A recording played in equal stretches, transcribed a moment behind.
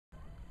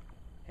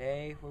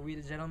Hey, we're We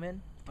the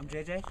Gentlemen. I'm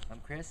JJ. I'm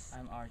Chris.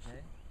 I'm RJ.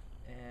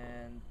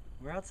 And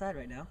We're outside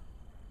right now.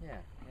 yeah,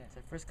 it's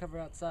our first cover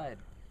outside.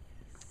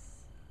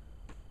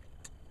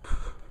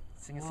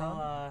 Sing a We'll,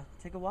 song?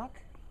 take a walk,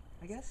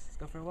 I guess. Let's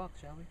go for a walk,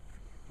 shall we?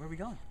 Where are we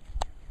going?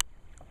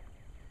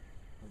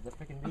 Where's the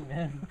freaking beat,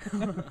 man?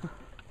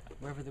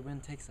 Wherever the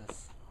wind takes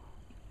us.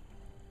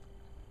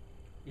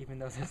 Even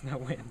though there's no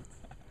wind.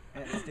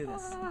 Yeah, let's do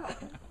this.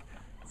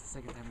 It's the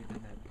second time we've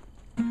done that.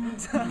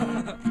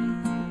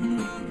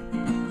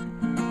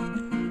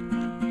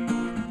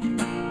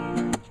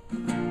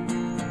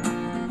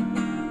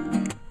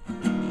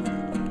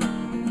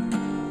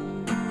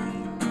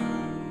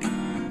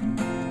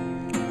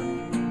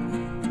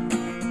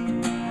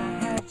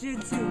 You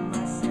to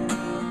myself,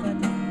 I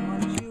don't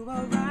want you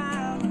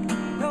around.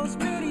 Those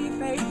pretty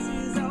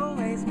faces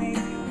always make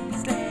you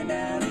stand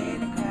out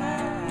in a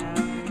crowd.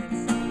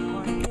 And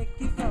someone pick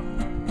you from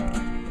the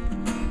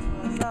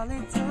front, was all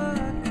it took.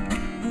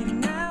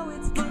 And now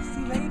it's much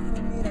too late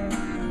for me to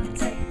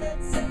take that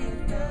second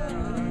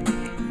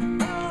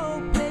look. Oh,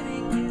 baby,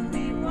 give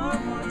me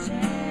one more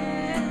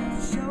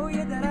chance to show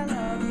you that I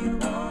love you.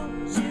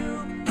 Won't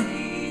you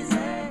please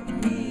let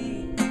me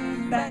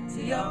back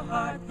to your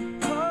heart?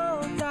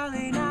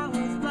 Darling, I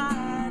was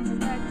blind to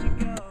let you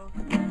go,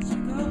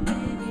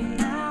 baby.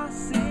 Now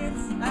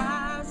since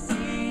I've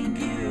seen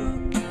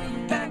you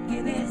back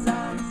in his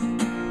arms,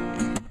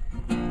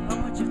 I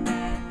want you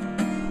back,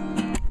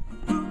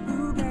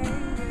 ooh,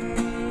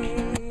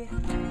 baby.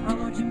 I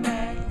want you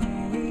back,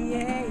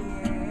 yeah.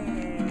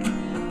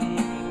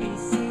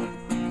 ABC,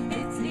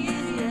 it's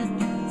easy as 1,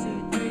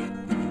 2, 3,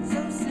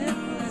 so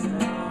simple as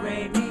no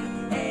re mi.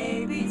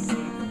 ABC,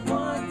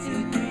 1,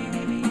 2, 3,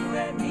 baby, you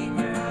and me,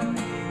 girl.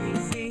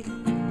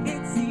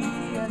 It's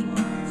easy as 1,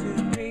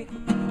 2, 3.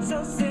 So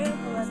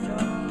simple as do,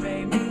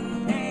 re, mi,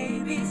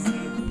 ABC.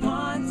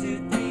 1,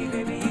 2, 3,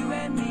 baby, you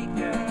and me,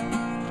 girl.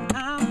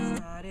 I'm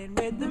starting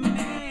with the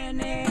man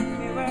in the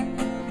mirror.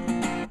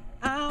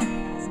 I'm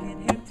asking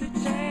him to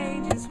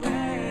change his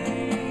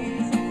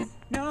ways.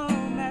 No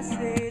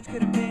message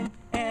could have been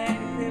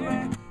any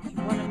clearer. If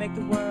you wanna make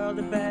the world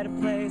a better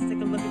place,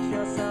 take a look at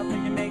yourself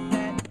and you make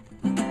that.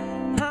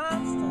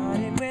 I'm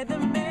starting with the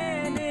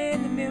man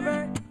in the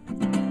mirror.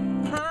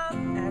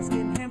 I'm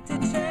asking him to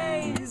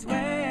change his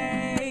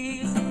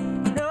ways.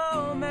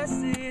 No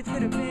message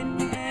could have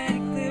been any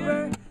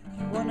clearer. If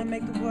you wanna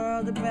make the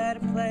world a better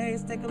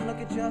place, take a look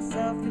at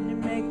yourself and you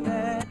make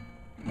that.